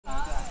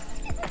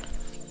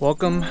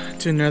Welcome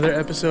to another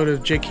episode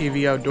of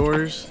JKV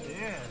Outdoors.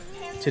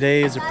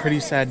 Today is a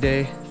pretty sad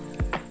day.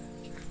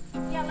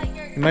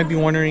 You might be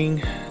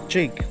wondering,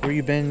 Jake, where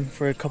you been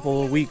for a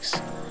couple of weeks?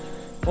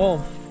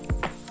 Well,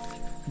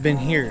 I've been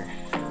here,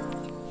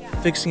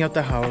 fixing up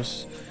the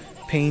house,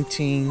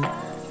 painting,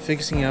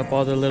 fixing up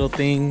all the little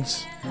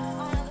things,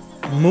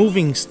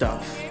 moving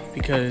stuff,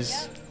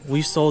 because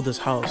we sold this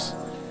house.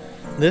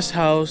 This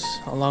house,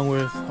 along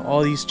with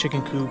all these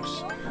chicken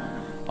coops,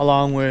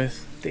 along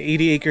with the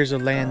 80 acres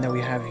of land that we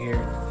have here.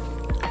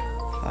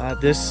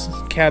 This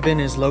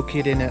cabin is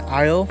located in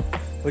Isle,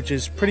 which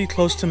is pretty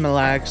close to Mille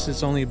Lacs.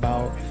 It's only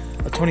about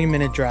a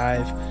 20-minute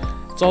drive.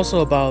 It's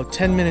also about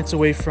 10 minutes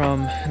away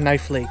from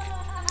Knife Lake.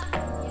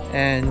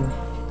 And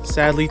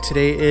sadly,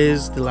 today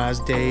is the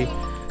last day.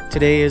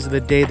 Today is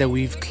the day that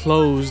we've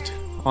closed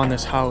on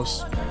this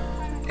house.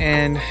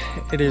 And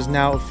it is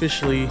now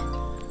officially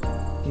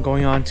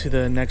going on to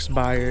the next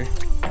buyer.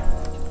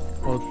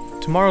 Well,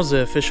 tomorrow's the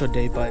official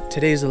day, but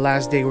today's the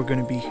last day we're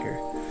gonna be here.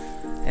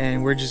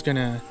 And we're just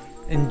gonna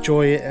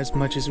enjoy it as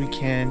much as we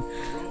can.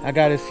 I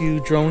got a few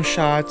drone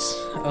shots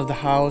of the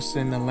house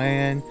and the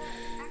land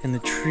and the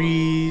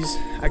trees.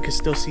 I could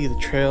still see the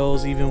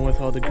trails even with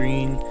all the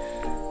green.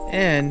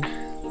 And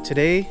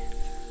today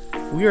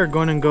we are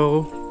gonna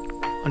go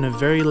on a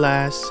very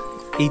last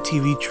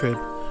ATV trip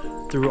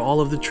through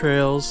all of the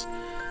trails,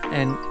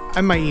 and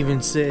I might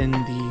even sit in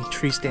the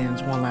tree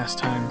stands one last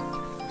time.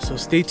 So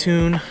stay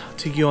tuned, I'll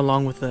take you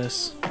along with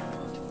us.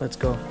 Let's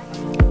go.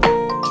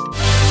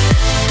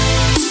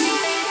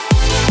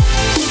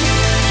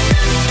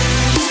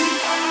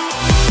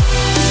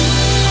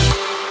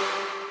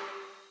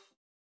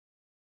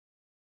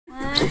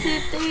 One, two,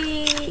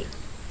 three.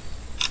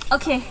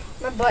 Okay.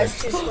 My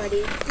butt's too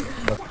sweaty.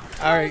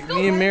 Alright,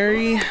 me and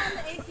Mary,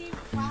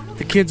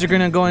 the kids are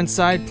gonna go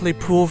inside, play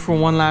pool for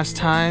one last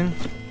time.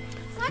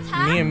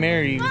 Me and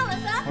Mary,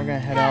 we're gonna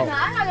head out.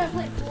 I'm not gonna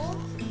play pool.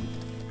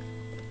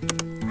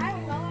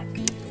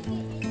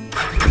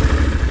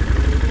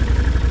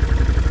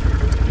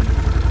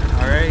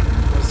 Alright,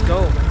 let's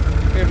go.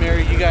 Here,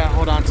 Mary, you gotta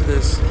hold on to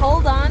this.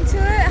 Hold on to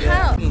it?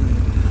 Yeah. How?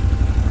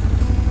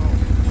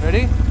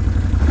 Ready?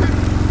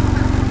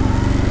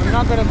 We're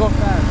not gonna go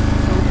fast.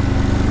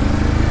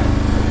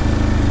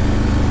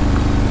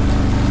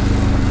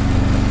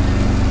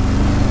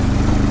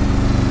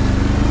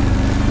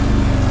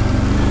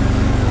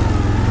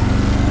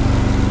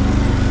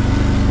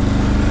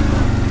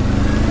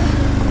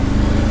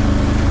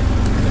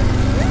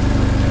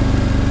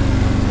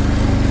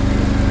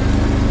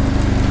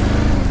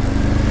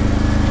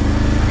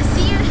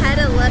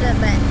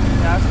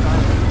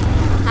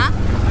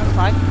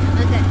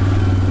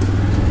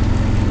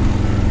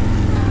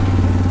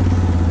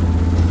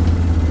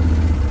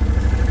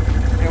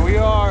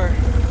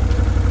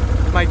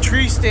 My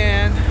tree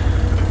stand.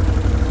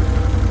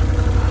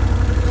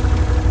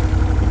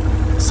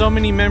 So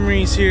many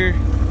memories here.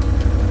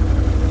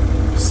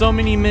 So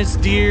many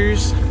missed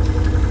deers.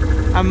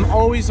 I'm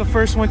always the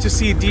first one to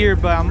see a deer,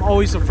 but I'm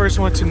always the first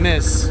one to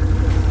miss.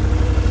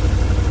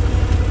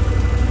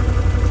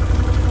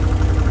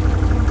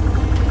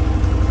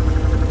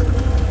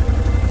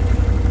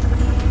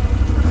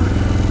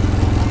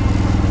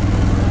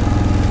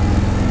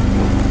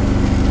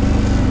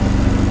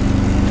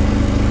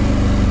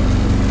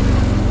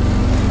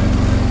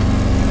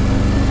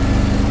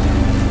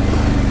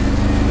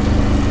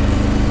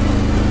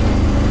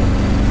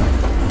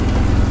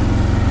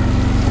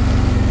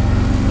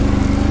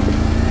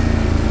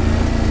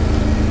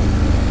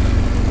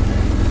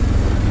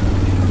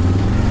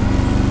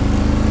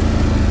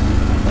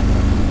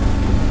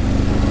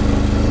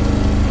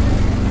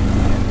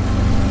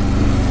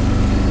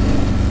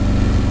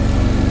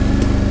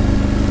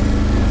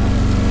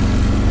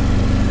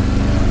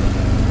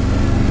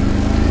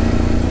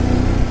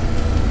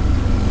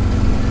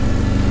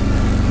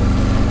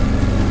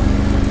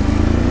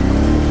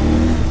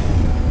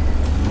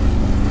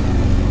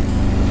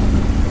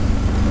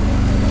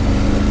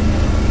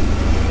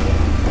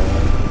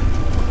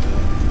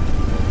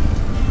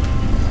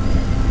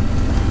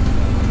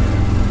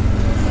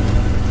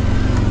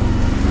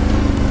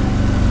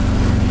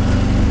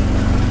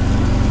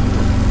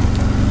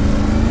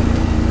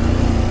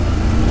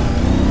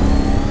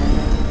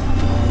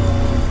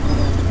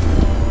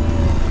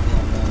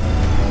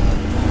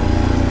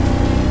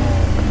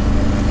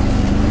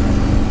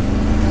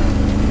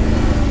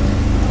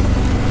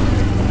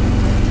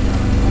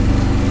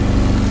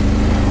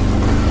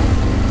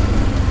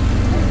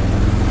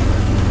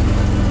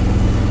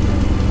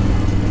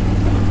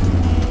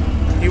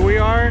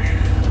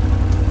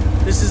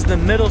 This is the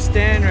middle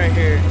stand right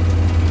here.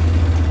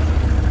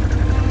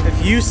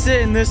 If you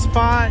sit in this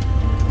spot,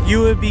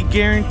 you would be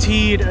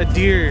guaranteed a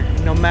deer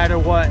no matter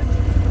what.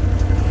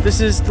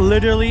 This is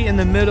literally in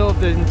the middle of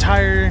the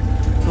entire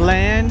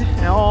land,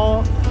 and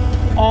all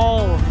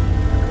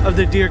of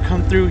the deer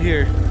come through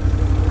here.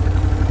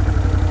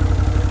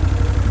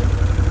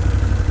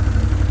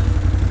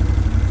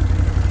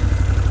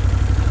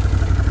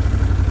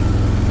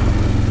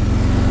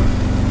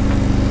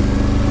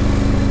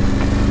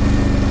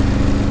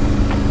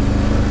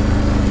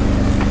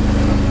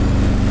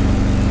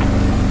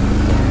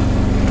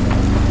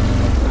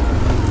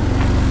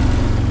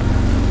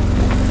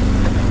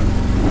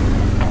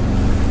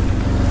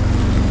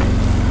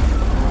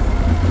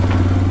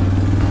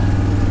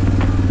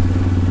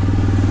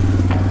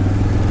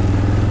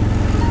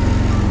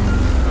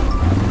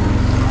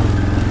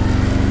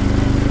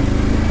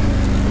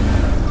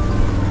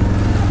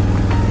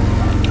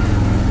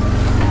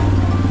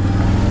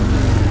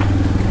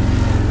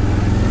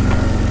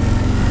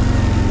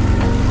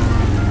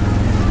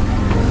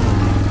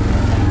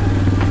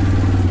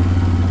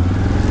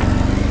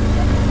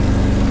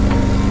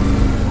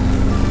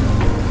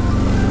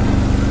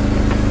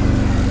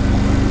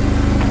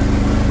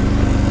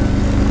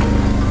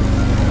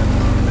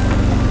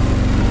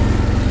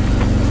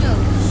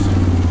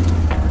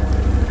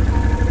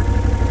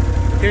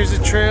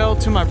 trail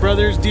to my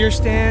brother's deer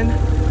stand.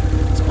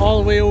 It's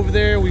all the way over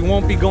there. We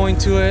won't be going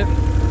to it,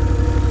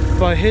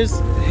 but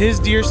his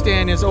deer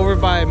stand is over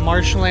by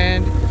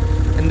marshland,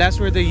 and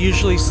that's where they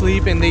usually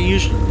sleep, and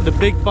the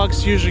big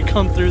bucks usually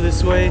come through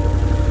this way.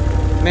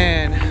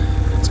 Man,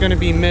 it's gonna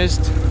be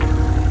missed.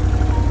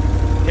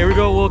 Here we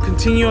go. We'll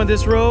continue on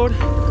this road.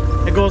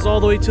 It goes all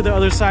the way to the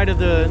other side of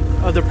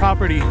the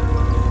property.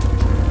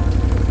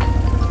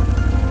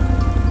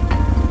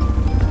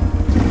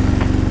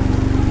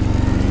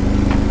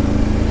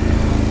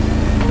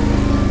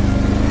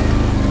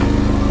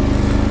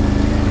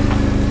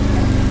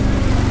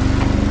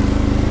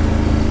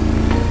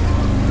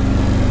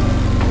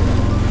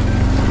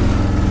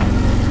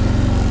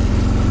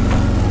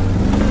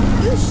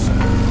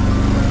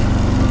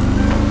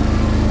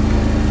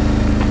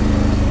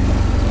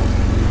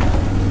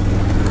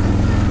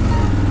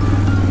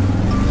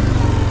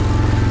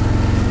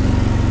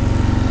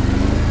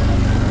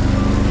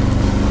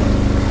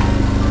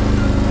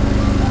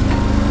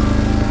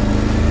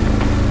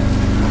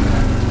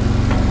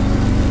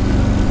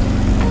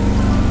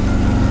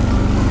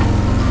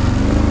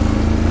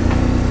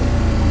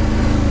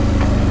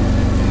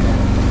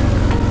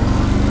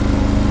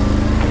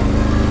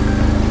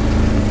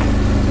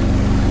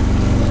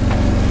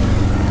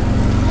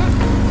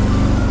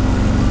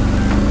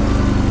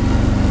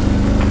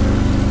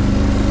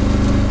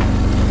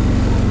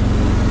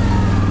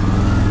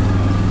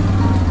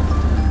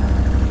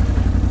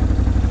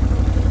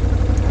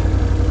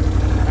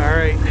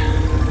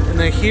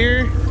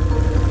 Here,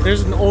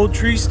 there's an old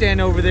tree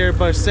stand over there,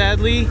 but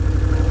sadly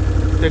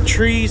the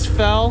trees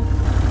fell.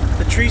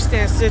 The tree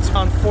stand sits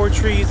on 4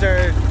 trees that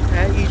are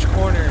at each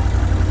corner,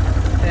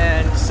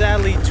 and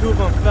sadly 2 of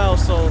them fell,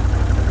 so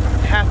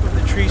half of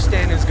the tree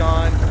stand is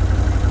gone,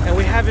 and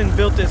we haven't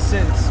built it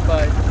since.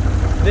 But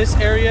this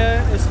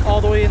area is all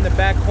the way in the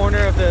back corner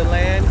of the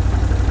land.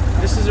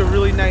 This is a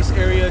really nice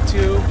area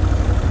too,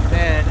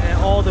 man,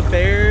 and all the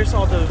bears,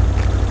 all the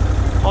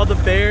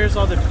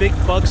big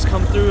bucks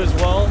come through as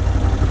well.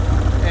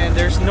 And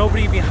there's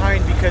nobody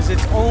behind because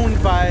it's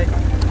owned by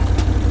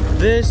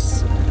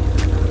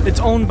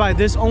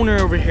this owner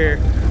over here.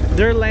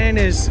 Their land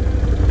is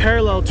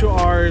parallel to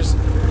ours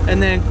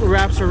and then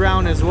wraps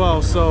around as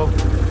well, so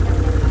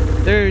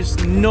there's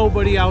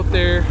nobody out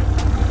there.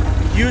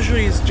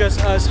 Usually it's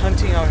just us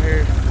hunting out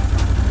here,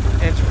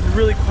 and it's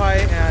really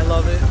quiet and I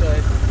love it.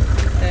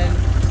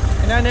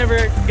 And I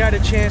never got a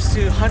chance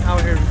to hunt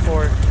out here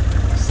before,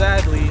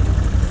 sadly.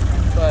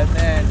 But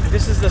man,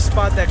 this is the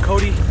spot that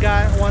Cody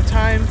got one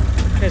time,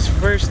 his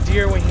first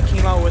deer when he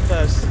came out with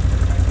us.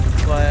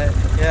 But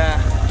yeah,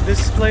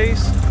 this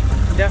place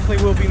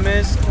definitely will be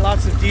missed.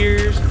 Lots of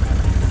deers,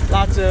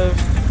 lots of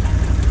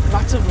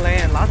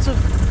land, lots of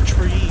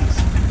trees.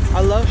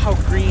 I love how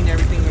green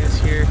everything is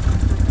here.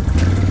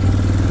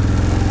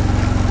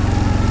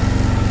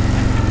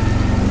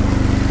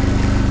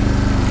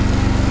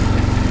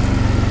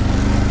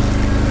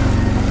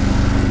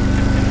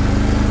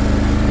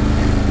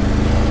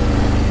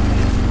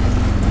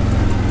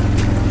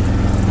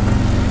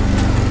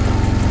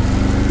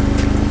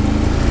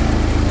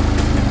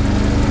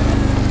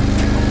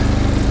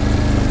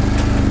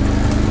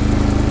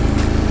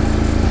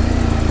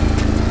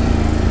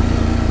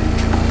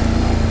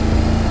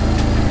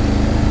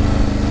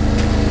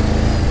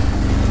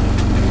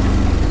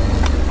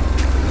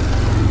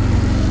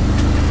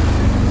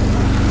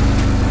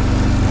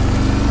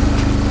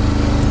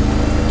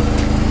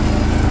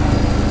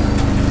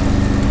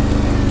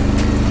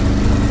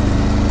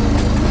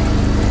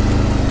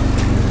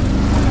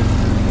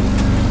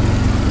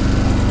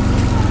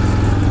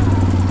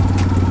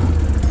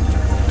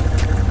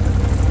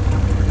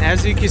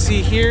 As you can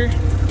see here,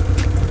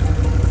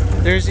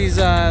 there's these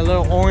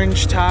little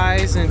orange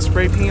ties and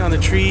spray paint on the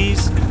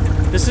trees.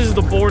 This is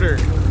the border.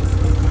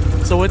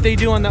 So what they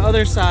do on the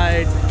other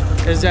side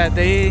is that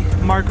they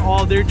mark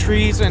all their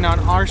trees, and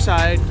on our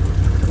side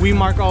we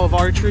mark all of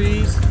our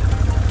trees.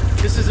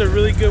 This is a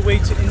really good way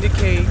to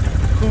indicate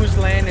whose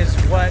land is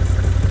what,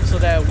 so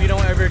that we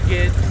don't ever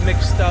get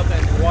mixed up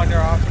and wander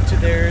off into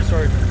theirs,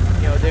 or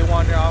they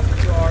wander off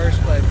into ours.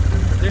 But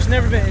there's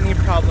never been any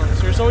problems.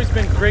 There's always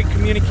been great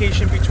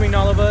communication between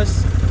all of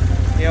us.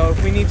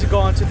 If we need to go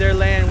onto their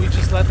land, we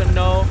just let them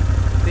know.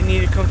 They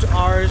need to come to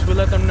ours, we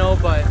let them know.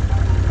 But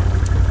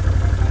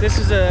this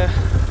is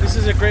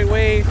a great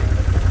way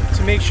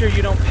to make sure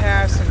you don't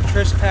pass and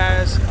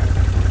trespass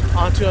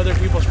onto other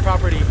people's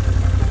property.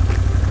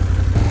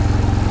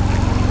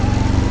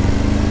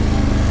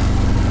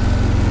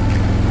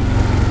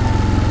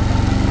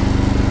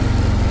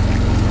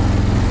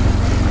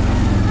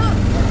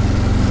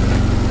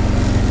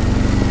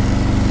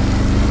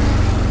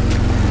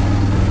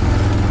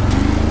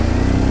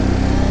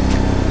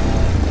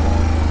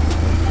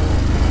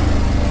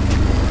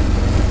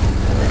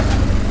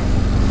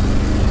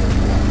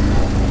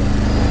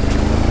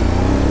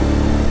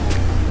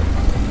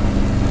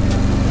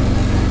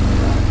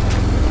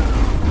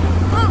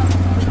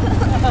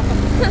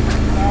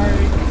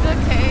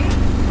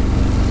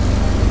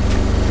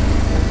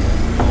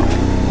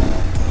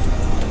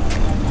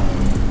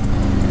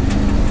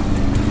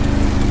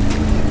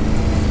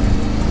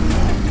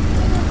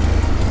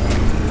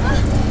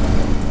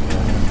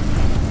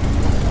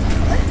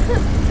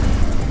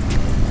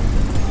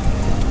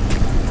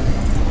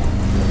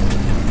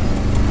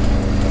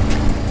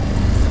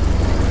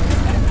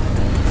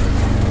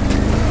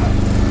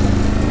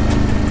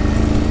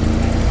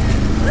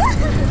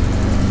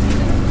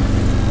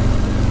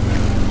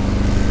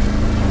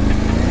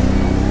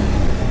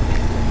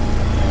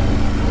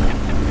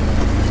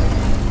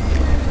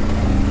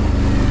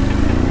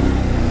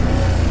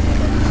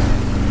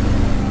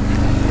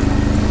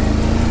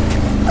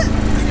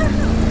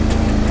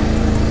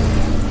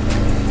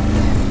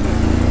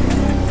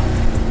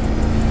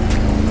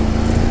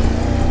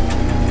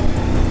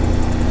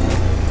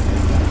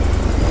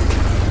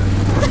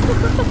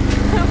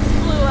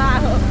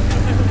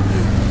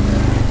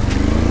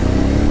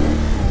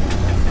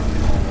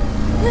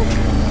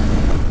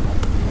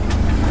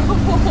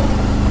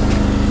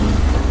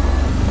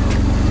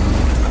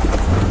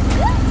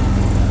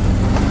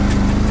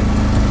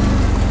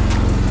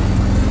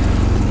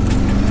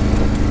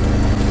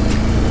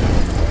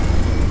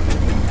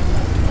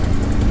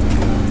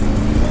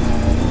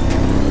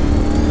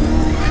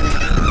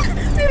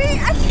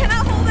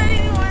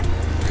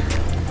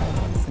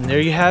 there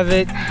you have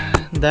it.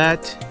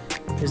 That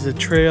is the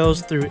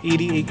trails through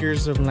 80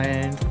 acres of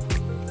land.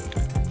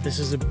 This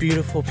is a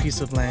beautiful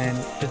piece of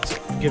land. It's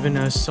given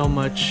us so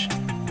much,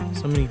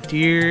 so many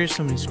deer,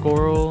 so many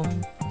squirrel.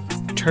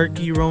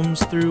 Turkey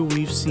roams through.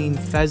 We've seen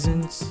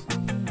pheasants,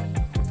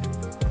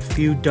 a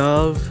few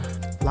dove,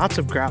 lots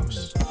of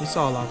grouse. We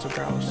saw lots of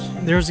grouse.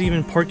 There's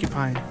even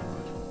porcupine.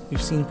 We've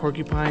seen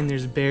porcupine.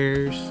 There's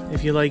bears.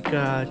 If you like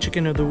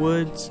chicken of the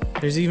woods,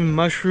 there's even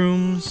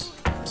mushrooms.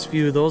 There's a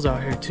few of those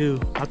out here too.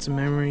 Lots of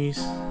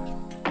memories.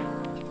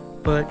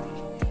 But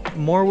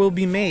more will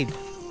be made.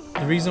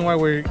 The reason why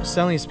we're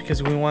selling is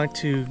because we want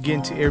to get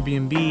into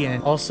Airbnb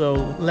and also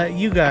let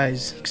you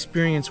guys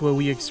experience what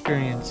we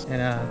experience.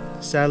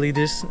 And sadly,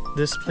 this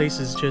place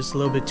is just a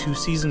little bit too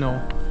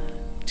seasonal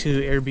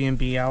to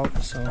Airbnb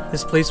out. So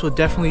this place will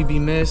definitely be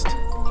missed.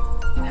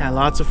 Had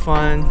lots of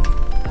fun,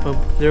 but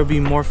there will be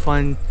more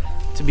fun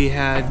to be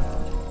had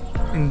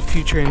in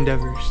future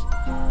endeavors.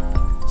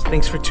 So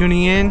thanks for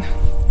tuning in.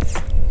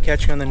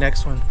 Catch you on the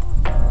next one.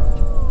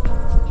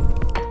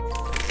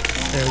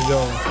 There we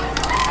go.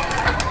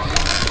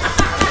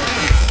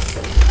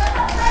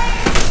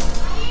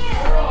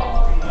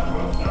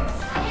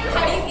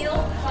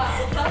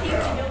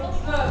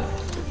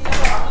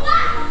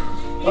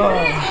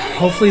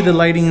 Hopefully the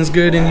lighting is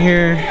good in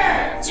here.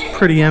 It's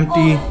pretty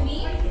empty.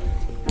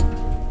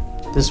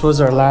 This was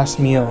our last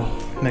meal,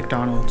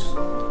 McDonald's.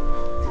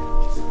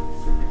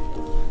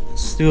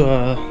 Let's do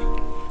a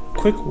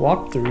quick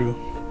walkthrough.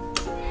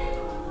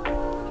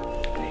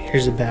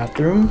 Here's a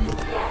bathroom.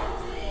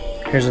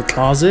 Here's a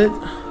closet.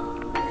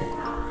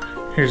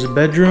 Here's a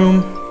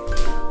bedroom.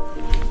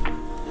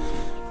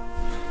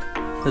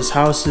 This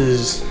house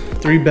is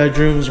 3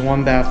 bedrooms,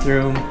 1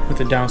 bathroom with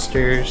a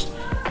downstairs.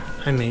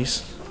 Hi,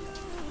 Mace.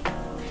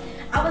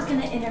 I was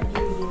gonna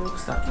interview you.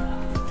 Stop.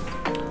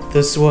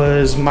 This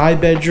was my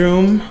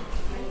bedroom.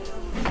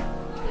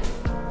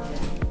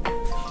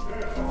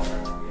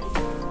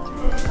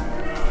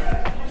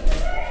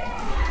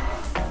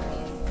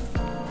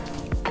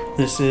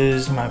 This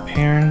is my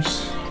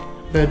parents'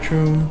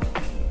 bedroom.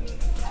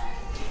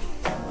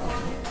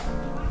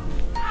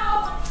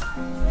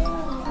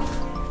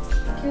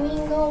 Can we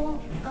go?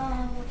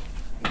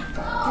 Can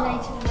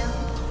I turn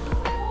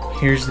down?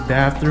 Here's the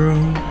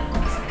bathroom.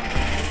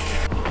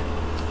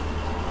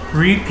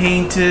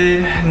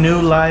 Repainted,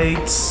 new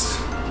lights.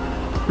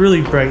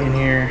 Really bright in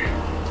here.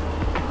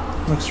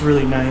 Looks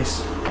really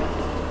nice.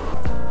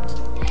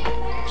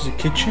 Here's a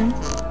kitchen.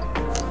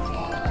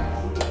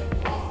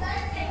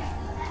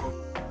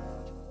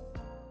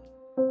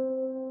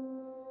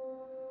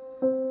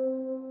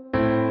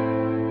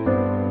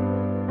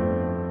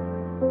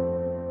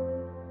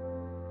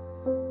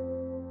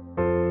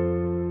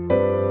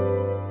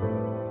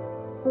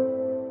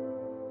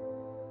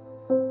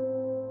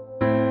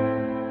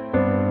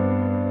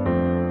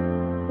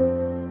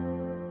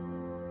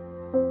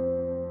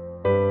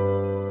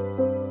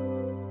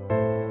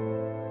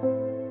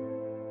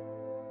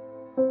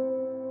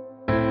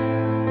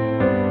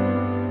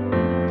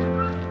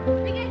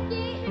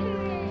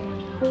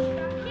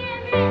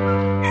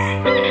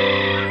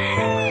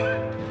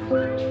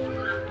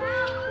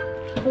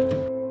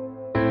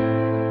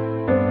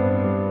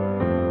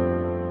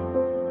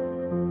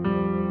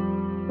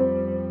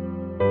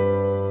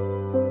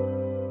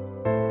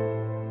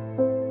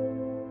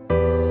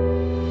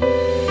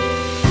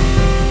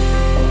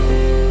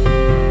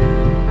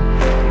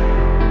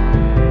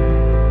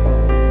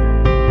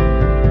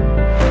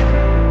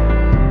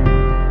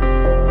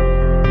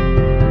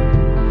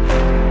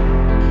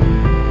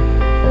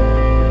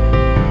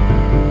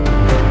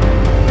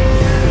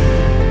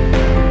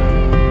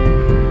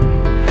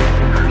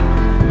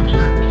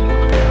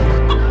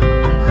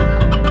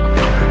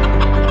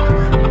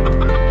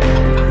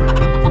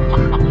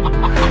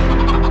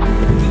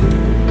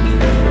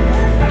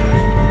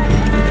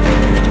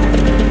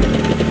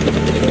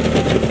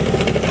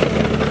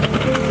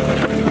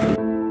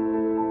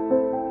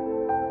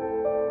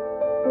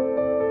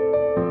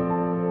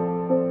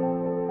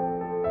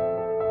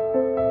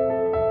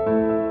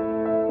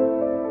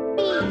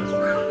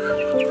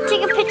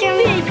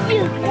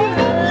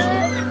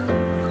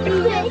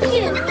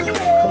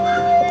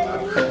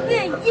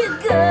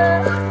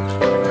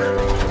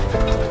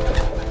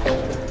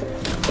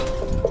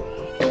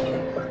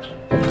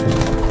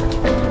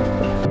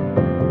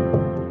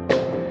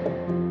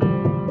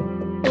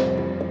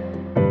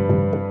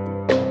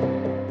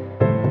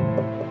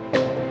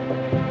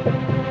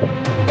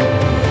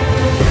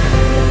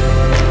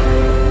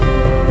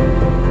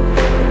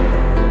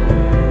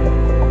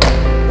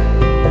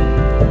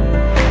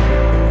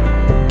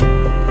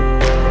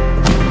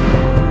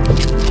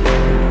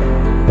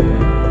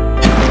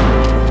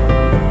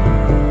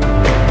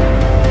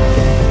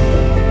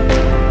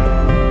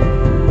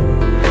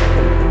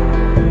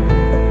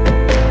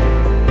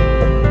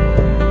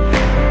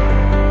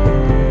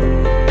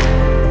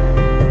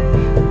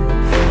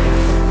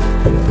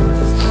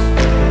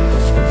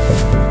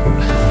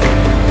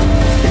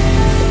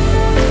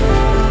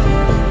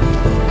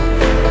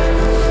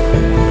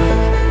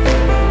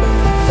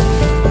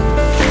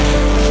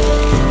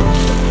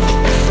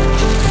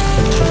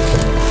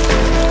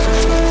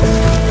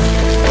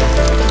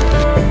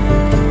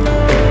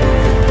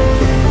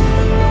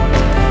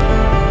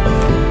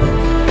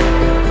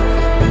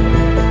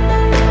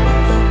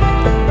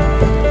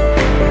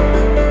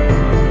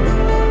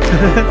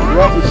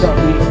 Rocky shot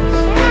me.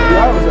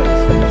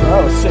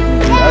 I was sitting.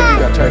 I just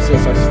got tired, so I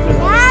stood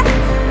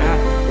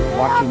up,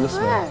 watching this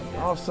man.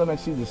 All of a sudden, I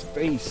see this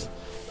face,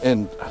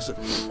 and I said,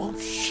 "Oh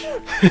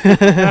shit!"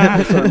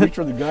 So I reached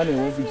for the gun and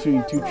it went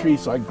between two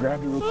trees. So I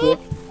grabbed it real quick,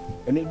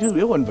 and it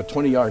wasn't but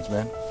 20 yards,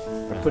 man.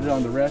 I put it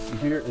on the rest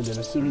here, and then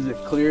as soon as it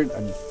cleared,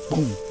 I just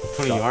boom.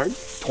 20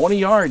 yards? 20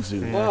 yards,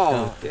 dude.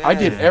 Whoa, I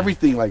did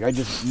everything. Like I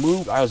just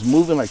moved. I was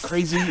moving like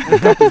crazy. I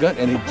got the gun,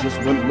 and it just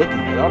wouldn't look at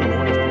me. I don't know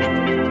what I was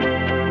doing.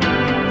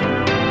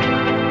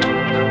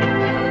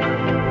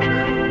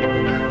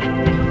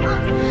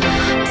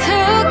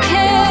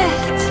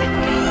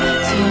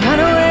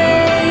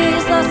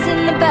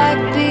 In the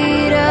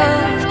backbeat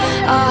of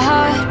a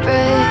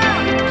heartbreak,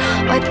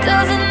 what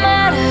does it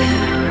matter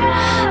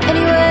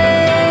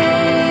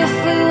anyway if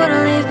we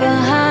wanna leave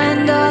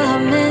behind all our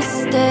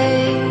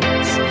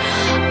mistakes?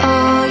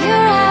 Oh,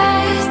 your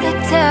eyes, they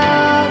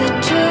tell the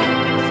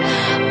truth.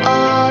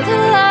 All the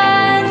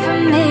line from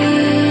me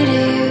to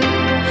you,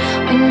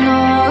 we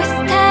know it's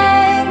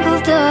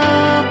tangled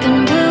up in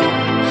blue.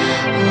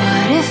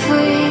 What if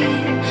we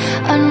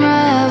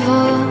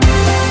unravel?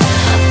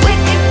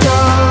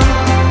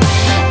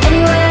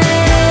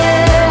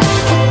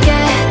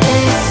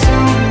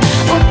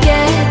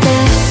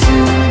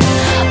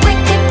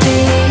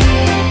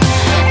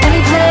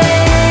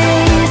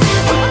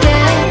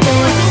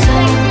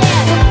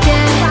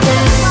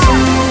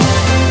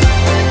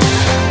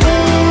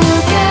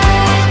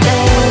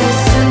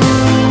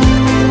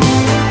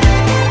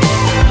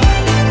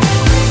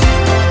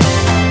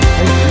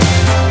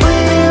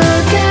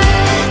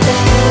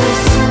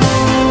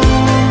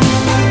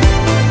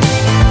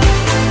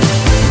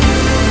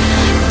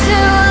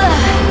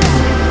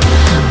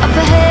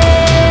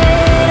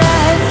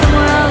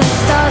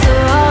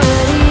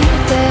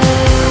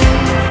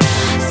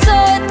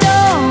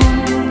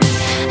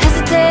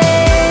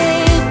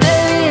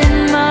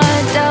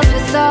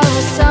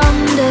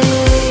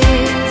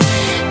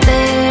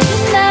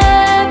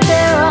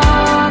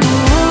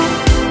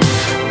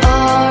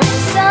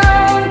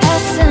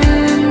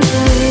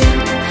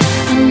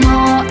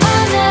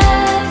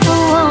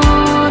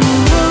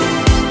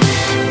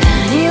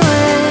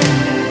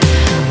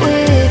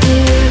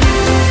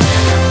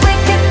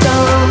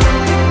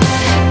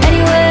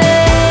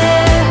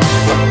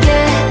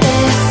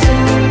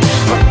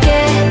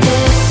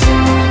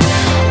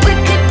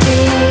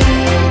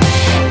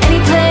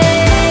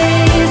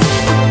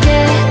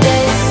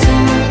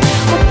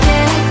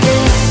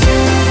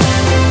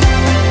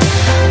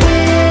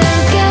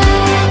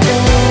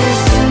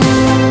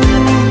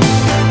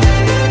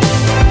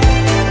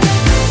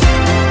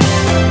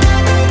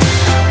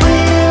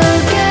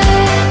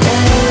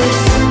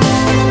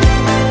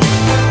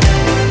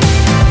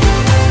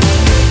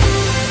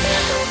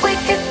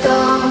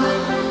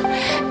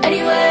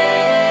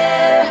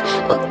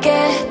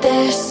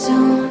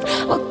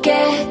 We'll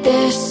get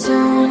there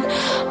soon.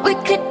 We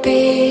could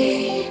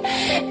be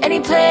any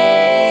place.